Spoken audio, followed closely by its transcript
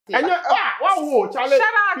And wow, Charlie.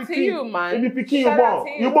 Shout out to you, man. If you picking,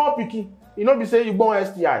 you born picking. You know, be say you born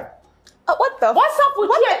STI. What's up with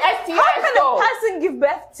you and STI? How can a person give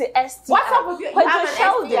birth to STI? What's up with you? You have an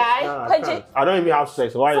STI? I don't even have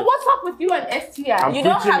sex. Why? So what's up with you and STI? You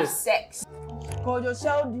don't have sex. Kwadwo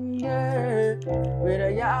Sheldon with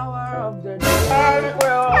a Yawaoftheday.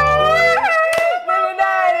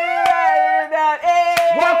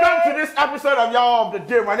 Welcome to this episode of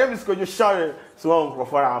Yawaoftheday. My name is Kwadwo Sheldon. So I'm going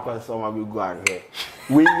to go out here.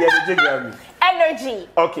 We the Energy.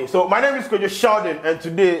 Okay, so my name is Kwadwo Sheldon, and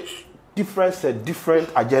today different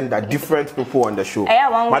agenda, different people on the show.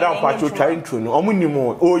 Madam Pacho trying to know.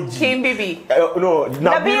 OG. King Bibi. No,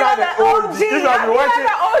 Nabila the OG. If you have been watching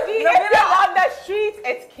on the street,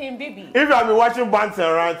 it's King Bibi. If you have been watching Bands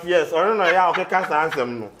and Rants, yes. Or no, yeah, okay, can't answer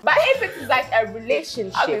no. But if it is like a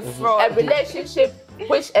relationship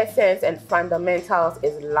which essence and fundamentals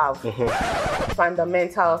is love.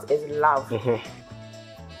 Fundamentals is love.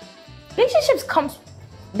 Relationships come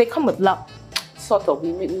with love. Sort of,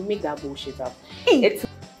 we make that bullshit up. It's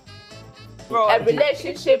a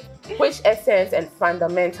relationship which essence and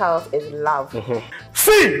fundamentals is love.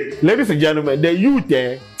 See, ladies and gentlemen, the youth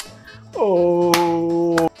there.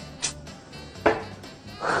 Oh.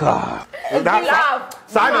 Love.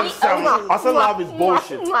 Also, love is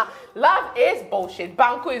bullshit. Love is bullshit.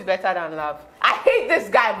 Banku is better than love. I hate this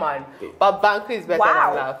guy, man. But Banku is better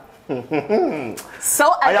than love.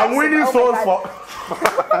 So I am winning souls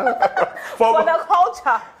for the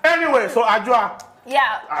culture. Anyway, so Ajwa.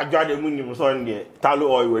 Yeah. Ajwa the winning so in the Talo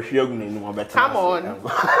oil we share no better. Come on.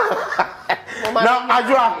 Now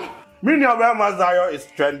Ajwa, me and Zion is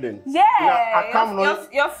trending. Yeah. Now, I come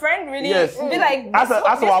your friend really be like as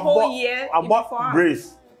this whole year. I bought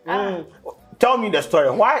Grace. Tell me the story.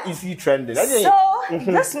 Why is he trending? So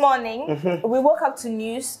this morning we woke up to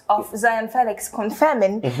news of Zionfelix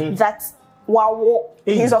confirming that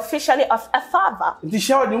he's officially a father. The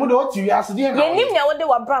Sheldon, what you asked? You knew what they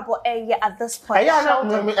were bravo at this point.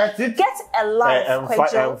 Get a life,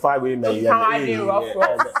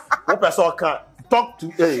 What person can talk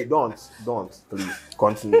to? Hey, don't, please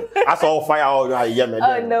continue. That's all fire all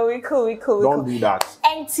Oh no, we cool. Don't do that.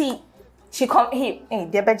 Auntie. He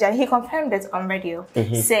confirmed it on radio.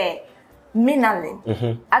 Say, Minalin.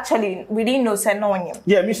 Actually, we didn't know say no one.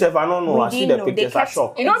 Yeah, myself, I don't know. I see the pictures. I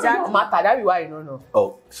shocked. You know, exactly. Matter. That's why you don't know.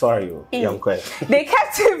 Oh, sorry, young queen. They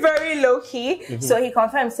kept it very low key. So he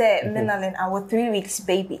confirmed, say, Minalin, our 3 weeks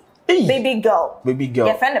baby. Baby girl.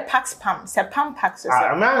 Your friend the Pax Pam. Say Pam Pax.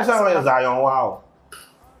 I'm not sure Zion. Wow.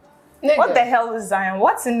 Nigga. What the hell is Zion?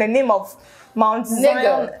 What's in the name of Mount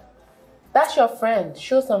Zion? That's your friend.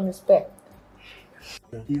 Show some respect.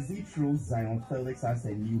 Is it true Zionfelix has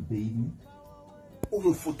a new baby?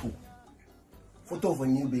 Oh, photo of a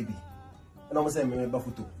new baby. And I'm saying, remember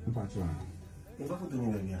photo.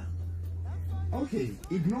 Okay,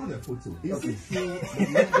 ignore the photo. Is it true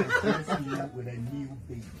that with a new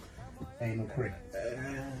baby? Correct.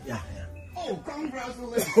 Yeah. Oh,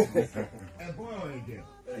 congratulations! A boy or a girl?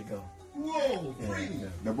 There you go. Whoa, pretty. Yeah.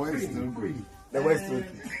 The boy is still pretty. The boy is still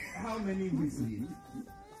How many weeks did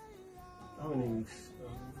How many weeks?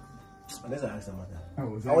 Unless I asked some other. I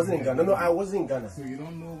wasn't in Ghana. No, I wasn't in Ghana. So you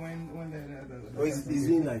don't know when the it's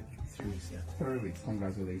been like 3 weeks, yeah. 3 weeks.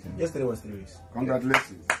 Congratulations. Yesterday was 3 weeks.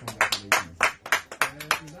 Congratulations. Congratulations.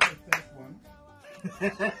 Is that the first one?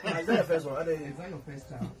 Is that the first one? Is that your first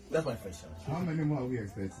child? That's my first child. How many more are we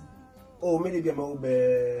expecting? Oh, maybe I'm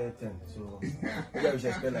over 10. So maybe I should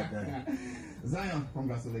expect like that. Zion,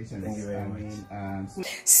 congratulations. Thank you very much.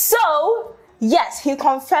 So yes, he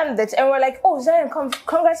confirmed it, and we're like, "Oh, Zion,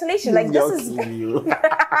 congratulations!" Like this is like you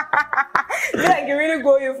really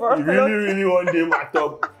going for. You really one day my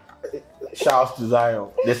top. Shouts to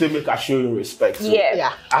Zion. They say make I show you respect. So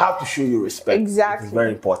yeah. I have to show you respect. Exactly. It's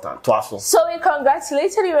very important. To us. So we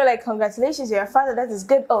congratulated you. We're like, "Congratulations, you're a father. That is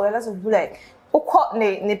good." Oh, that's like.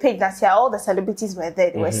 Page that's all the celebrities were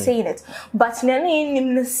there, they were saying it. But when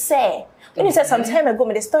you said some time ago,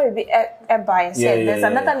 the story by said there's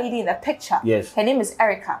another lady in the picture. Yes. Her name is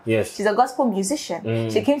Erica. Yes. She's a gospel musician.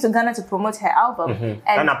 She came to Ghana to promote her album.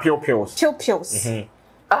 And Pure Pills. Pure Pills.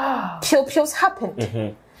 Pure Pills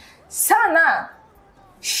happened. Sana,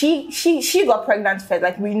 she got pregnant first,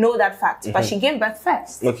 like we know that fact. But she gave birth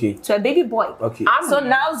first. Okay. To a baby boy. Okay. So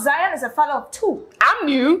now Zion is a father of 2. I'm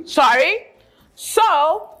new. Sorry.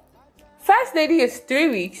 So, first lady is 3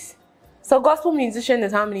 weeks. So, gospel musician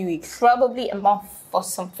is how many weeks? Probably a month or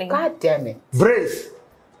something. God damn it. Brace.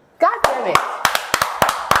 God damn it.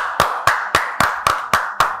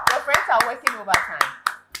 Your friends are working overtime.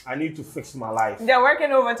 I need to fix my life. They're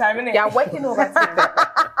working overtime, innit? They're working overtime.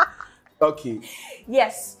 Okay.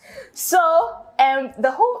 Yes. So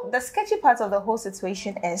the sketchy part of the whole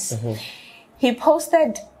situation is he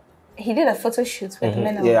did a photo shoot with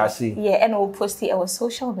men. Yeah, I see. Yeah, and we'll post it on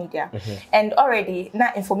social media. And already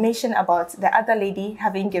now information about the other lady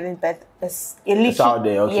having given birth is illegal. It's out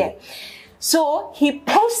there, okay. Yeah. So he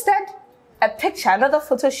posted a picture, another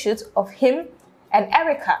photo shoot of him and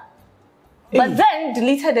Erica. But then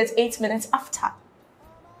deleted it 8 minutes after.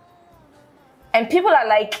 And people are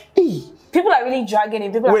like, people are really dragging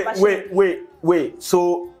it. People are wait.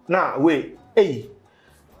 So now, wait.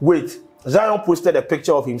 Zion posted a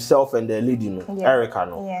picture of himself and the lady, Erica,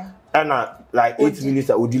 Yeah. And like 8 minutes,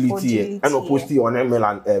 I would delete it. And post it on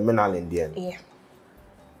Menal in the end. Yeah.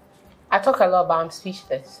 I talk a lot, but I'm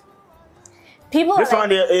speechless. People this are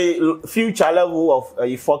one, a future level of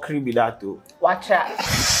fuckery be that too. Watch out.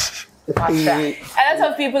 A lot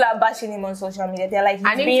of people are bashing him on social media. They're like,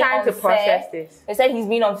 he's being unfair. To process this. They said he's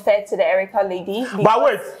being unfair to the Erica lady. But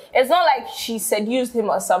wait, it's not like she seduced him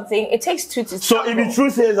or something. It takes two to so if the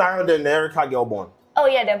truth says Zion, then the Erica girl born. Oh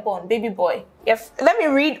yeah, they're born, baby boy. Let me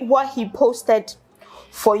read what he posted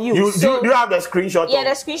for you. Do you have the screenshot? Yeah,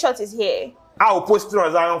 the screenshot is here. I'll post it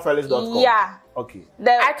on Zionfelix.com. Yeah. Okay.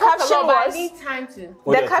 The caption was. I need time to.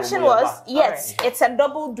 The caption was, yes, it's a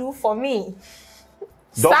double do for me.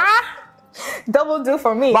 Sir, double do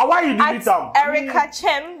for me. But why you delete them? Erica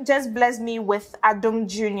Chem just blessed me with Adam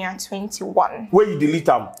Jr. 21. Where you delete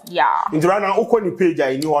them? Yeah. Into right now, open the page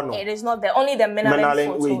I knew or no. It is not there. Only the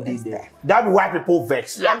Menalin photo is there. That be why people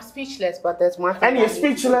vex. Yeah. I'm speechless, but there's one thing. And you're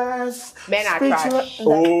speechless. Men are trash.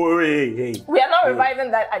 Oh, hey. We are not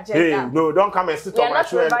reviving that agenda. Hey, no, don't come and sit on my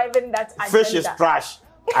show. We are not reviving that agenda. Fish is trash.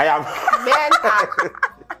 I am. Men are.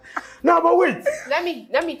 No, but wait. Let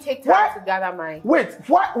me take time to gather mine. Wait,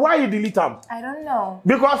 why you delete him? I don't know.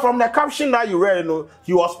 Because from the caption that you read,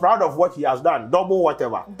 he was proud of what he has done. Double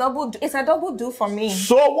whatever. It's a double do for me.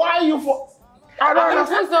 So why are you for? I don't know.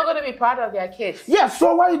 Who's not going to be proud of their kids? Yeah,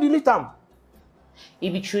 so why you delete him?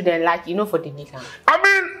 It be true then, like, for delete him. I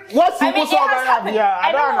mean, what's people so about? Yeah,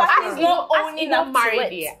 I don't understand. He's not owning up to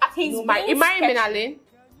it. He's married Menalin.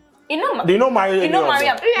 They know Mariam. But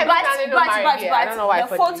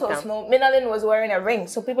the photos, Menalin was wearing a ring,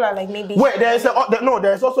 so people are like maybe. Wait, there's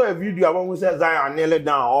also a video who says Zion nailed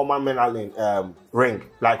down all my Menalin ring.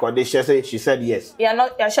 Like what she said yes.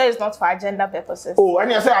 You're sure it's not for agenda purposes. Oh, and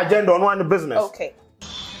you say agenda on one business. Okay.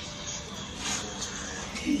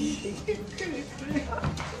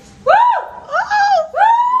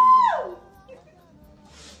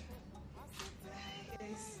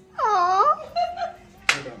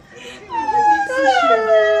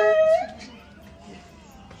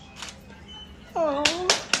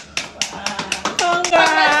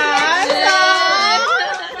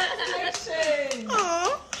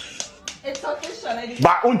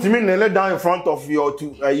 But ultimately, nail it down in front of your baby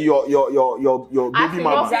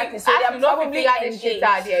mama. Exactly. So they're probably engaged.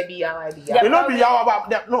 You know, be about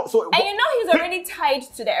that. No, so. And he's already tied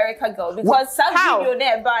to the Erica girl because some video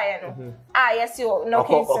nearby. Yes, you no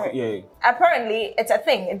concern. Yeah. Apparently, it's a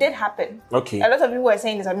thing. It did happen. Okay. A lot of people are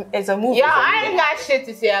saying it's a movie. Yeah, I ain't got shit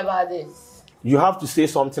to say about this. You have to say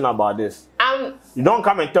something about this. You don't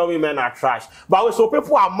come and tell me men are trash. But so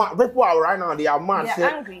people are right now. They are mad.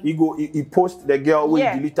 They're angry. He post the girl who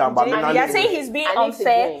delete her. But you're saying he's being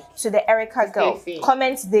unfair to the Erica girl.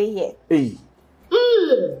 Comments they here. Hey.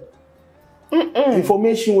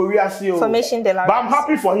 Information we are seeing. Information they. But I'm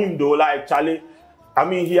happy for him though. Like Charlie, I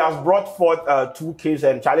mean, he has brought forth 2 cases,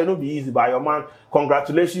 and Charlie no be easy. But your man,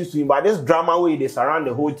 congratulations to him. But this drama way they surround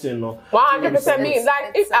the whole thing, 100% me.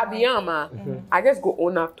 Like if I be I just go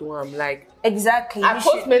own up to him. Like exactly. I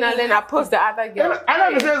post Menalin, I post the other girl. I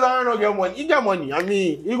know the says I don't get money. You get money. I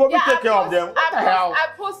mean, you go take care of them. I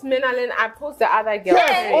post Menalin, I post the other girl.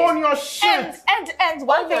 Yes, on your shit. And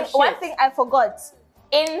one thing I forgot.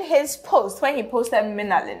 In his post, when he posted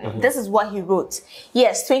Menalin, this is what he wrote.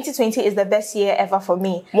 Yes, 2020 is the best year ever for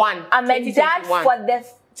me. I'm a dad for the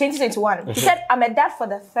 2021. He said, I'm a dad for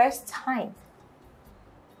the first time.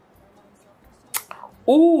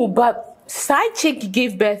 Ooh, but side chick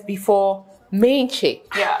gave birth before main chick.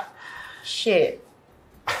 Yeah. Shit.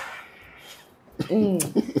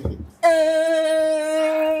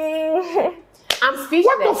 I'm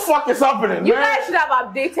speechless. What the fuck is happening? You guys should have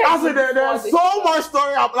updated. I said there's so much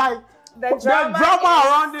story up, like the drama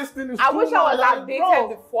around this thing is I wish I was updated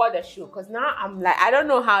before the show, because now I'm like, I don't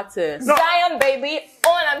know how to. No. Zion, baby,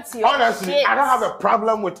 honestly, I don't have a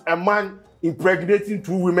problem with a man impregnating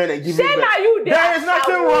 2 women and giving birth. There is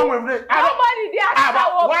nothing wrong with it. Nobody there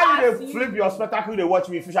shower why pass do they flip your spectacle? They watch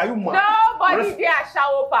me fish. Are you mad? Nobody there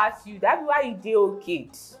shower pass you. That's why you did okay.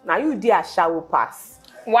 Now you did a shower pass.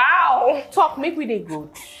 Wow. Talk, make we they good.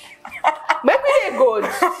 Make we they good.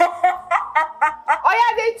 Oh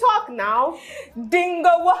yeah, they talk now.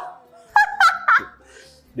 Dingo.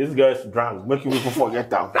 This girl is drunk, making people forget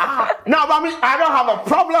that. No, but I mean, I don't have a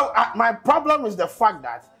problem. My problem is the fact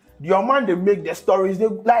that your man, they make the stories, they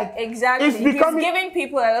like Exactly. It's becoming He's giving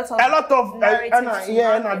people a lot of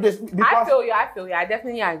narratives. This because I feel you. I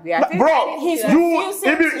definitely agree. I think bro, he's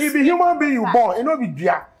if be human being you born, it no be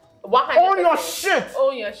dia. 100%. Own your shit.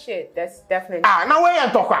 Own your shit. That's definitely. Now where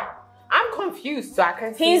you talk? I'm confused, so I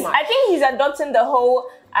can see. I think he's adopting the whole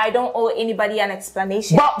I don't owe anybody an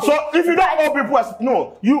explanation. But so if you don't owe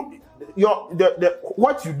people,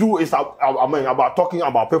 what you do is about talking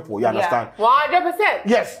about people. You understand? 100%.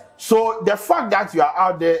 Yes. So the fact that you are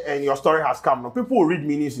out there and your story has come, people will read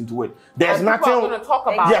meanings into it. There's nothing. People are going to talk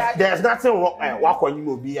about. Yes, there's nothing wrong. What can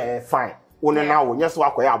you be fine? Only now, yes,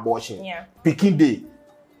 what can abortion? Yeah. Picking day.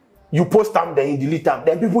 You post them, then you delete them.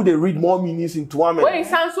 Then people they read more meanings into them. When it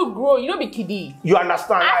sounds so grow, you don't be kiddie. You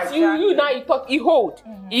understand? As like, you now you talk, you hold.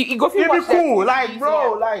 You go feel it be cool, like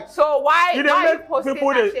bro, like. So why you you make posting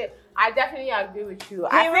people that shit? I definitely agree with you.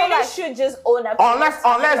 I He feel really like should just own up. Unless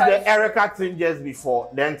the Erica thing just before,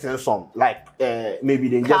 then tell some like maybe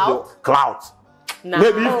they just do clout. nah.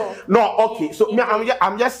 Maybe no, okay. So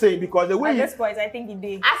I'm just saying because the way At this point, I think he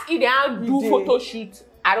did. Ask if they do photo shoot.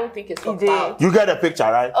 I don't think it's about. you get the picture,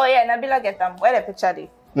 right? Oh yeah, Nabila get them. Where the picture they?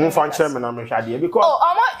 Because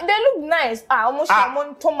They look nice. Almost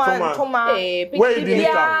Toma. where you delete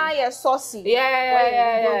them? Yeah, saucy.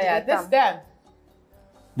 Yeah. This them.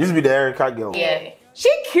 This be the Erica girl. Yeah. She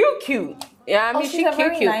cute. Yeah, I mean she's a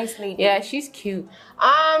very cute. nice lady. Yeah, she's cute.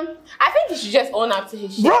 I think he should just own up to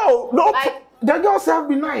his shit. Bro, no, Like- the girls have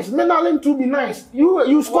be nice. Menalin too be nice.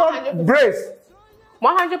 You scored 100%. brace.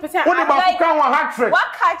 100%. What about like- one hat trick? What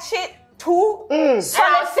catch it? Two And solid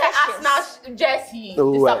I'll say sessions. Arsenal jersey.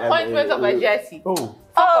 Oh, Disappointment of a jersey. Oh. Fuck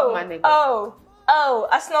up, my nigga.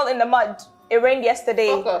 Arsenal in the mud. It rained yesterday.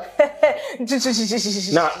 Fuck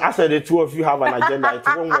Now, I said the two of you have an agenda. It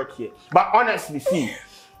won't work here. But honestly, see,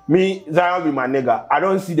 me, Zion be my nigga. I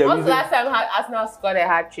don't see the When's the reason. last time Arsenal scored a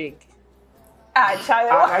hat trick?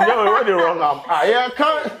 Child. I don't know what the wrong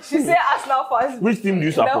can't. She said Arsenal fans. Which team do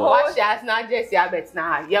you support? Watch the Arsenal jersey, I bet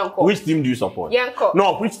now. Yanko. Which team do you support? Yanko.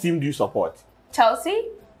 No, which team do you support? Chelsea?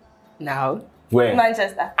 No. Where?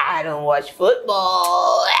 Manchester. I don't watch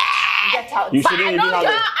football. Get out. You But shouldn't I even know have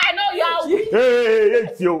y'all. it. I know y'all. Hey,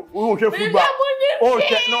 it's you. We won't share football. Oh,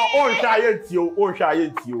 It's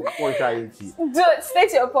you. Dude,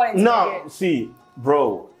 state your point. Now, see,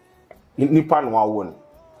 bro, Nipa no one.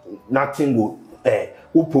 Nothing will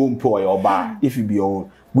upo your bar if you be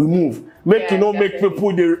on. We move. Make Yeah, you know make definitely.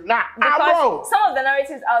 people there. Nah, bro. Because some of the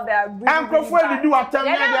narratives out there are really, I'm prefer to do a time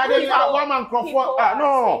They're not the people. other one man People prefer. are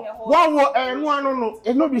No, saying a whole one no.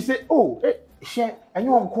 It no be say share and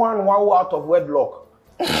you want one out of wedlock.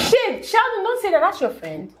 Shit, Sheldon, don't say that. That's your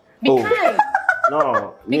friend. Be Oh. kind.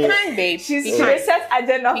 No, Be me- kind, babe. She Be kind. set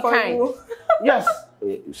agenda Be for kind. you. Yes,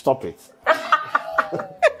 stop it.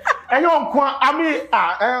 And you want I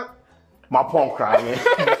mean my punk crying.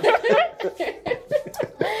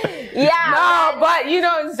 No, but you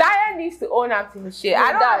know, Zion needs to own up to his shit.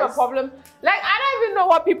 I don't have a does. problem. Like, I don't even know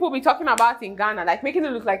what people be talking about in Ghana. Like, making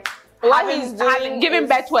it look like What he's doing giving is-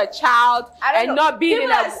 birth to a child I don't and know. not being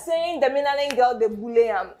People in are a. saying the Minaling girl, they bully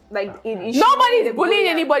him. Like, Nobody's bullying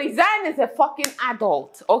anybody. Zion is a fucking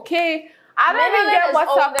adult, okay? I don't even get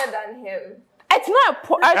what's up. older than him. It's not a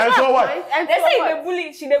point. And so what? And They so say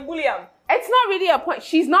what? she they bully him. It's not really a point.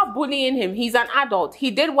 She's not bullying him. He's an adult. He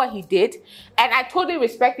did what he did. And I totally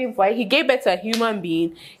respect him for it. He gave birth to a human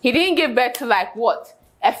being. He didn't give birth to like what?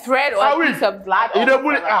 A thread or a piece of blood. He or don't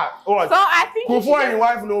bully. whatever. So I think he should Before your just,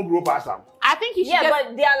 wife no grow past him. I think he should Yeah, just,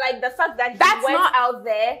 but they are like the fact that he That's went not- out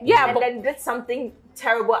there Yeah, and but- then did something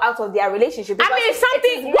terrible out of their relationship. I mean, Because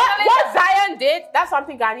something, it is what Minaling that- Zion did, that's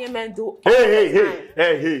something Ghanaian men do.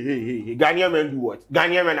 Hey. Ghanaian men do what?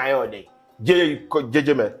 Ghanaian men are all day.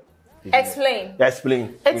 JJ men. Explain.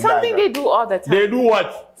 Explain. It's something they do all the time. They do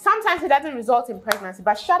what? Sometimes it doesn't result in pregnancy,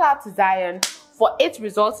 but shout out to Zion for it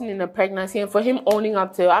resulting in a pregnancy and for him owning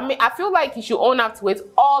up to it. I mean, I feel like he should own up to it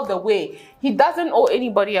all the way. He doesn't owe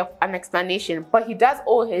anybody an explanation, but he does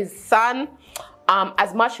owe his son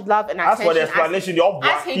as much love and attention. As for the explanation,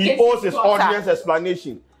 he gives owes his his daughter. audience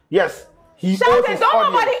explanation. Yes. He owes Sheldon, his don't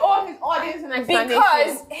audience. nobody owe his audience an explanation.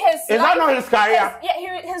 Because his Is that not his career?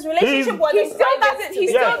 his relationship was he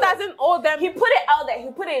still doesn't owe them. He put it out there. He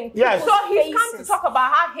put it in Yes. people's So he's come to faces. talk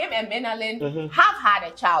about how him and Menalin have had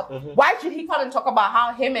a child. Why should he come and talk about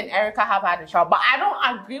how him and Erica have had a child? But I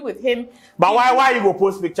don't agree with him. But why you go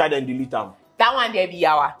post picture then delete them? That one there be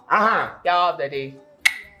Yawa. Uh-huh. Yawa of the day.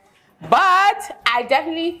 But I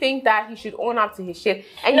definitely think that he should own up to his shit.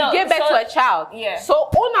 And you give birth to a child. Yeah. So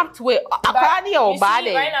own up to it. Apparently or bad.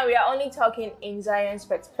 Right now we are only talking in Zion's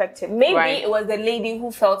perspective. Maybe it was the lady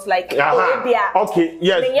who felt like okay,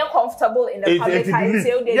 yes. When you're comfortable in the public eye,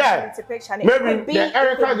 picture. Maybe the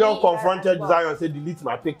Erica girl confronted Zion and said, delete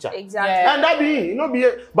my picture. Exactly. Yeah. And that be,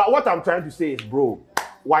 but what I'm trying to say is, bro,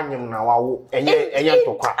 one young now, and be nice.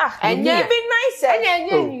 Shout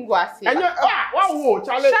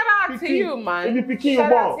out to you, man. If you picking,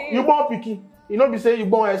 you born picking. You know, be say you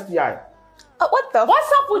born STI. What the?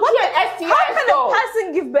 What's up with you and STI? How can a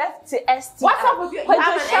person give birth to STI? What's up with you? You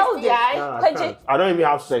have an STI? I don't even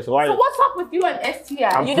have sex. Why? So what's up with you and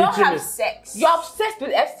STI? You don't have sex. You're obsessed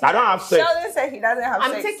with STI. I don't have sex. Sheldon said he doesn't have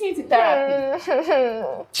sex. I'm taking you to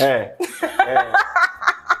therapy.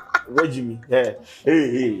 Where Jimmy?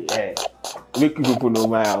 Hey. Make people know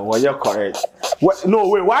my what you're correct. No,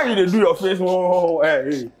 wait, why you do your face? Oh,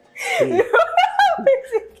 hey.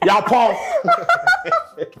 Yeah, Paul.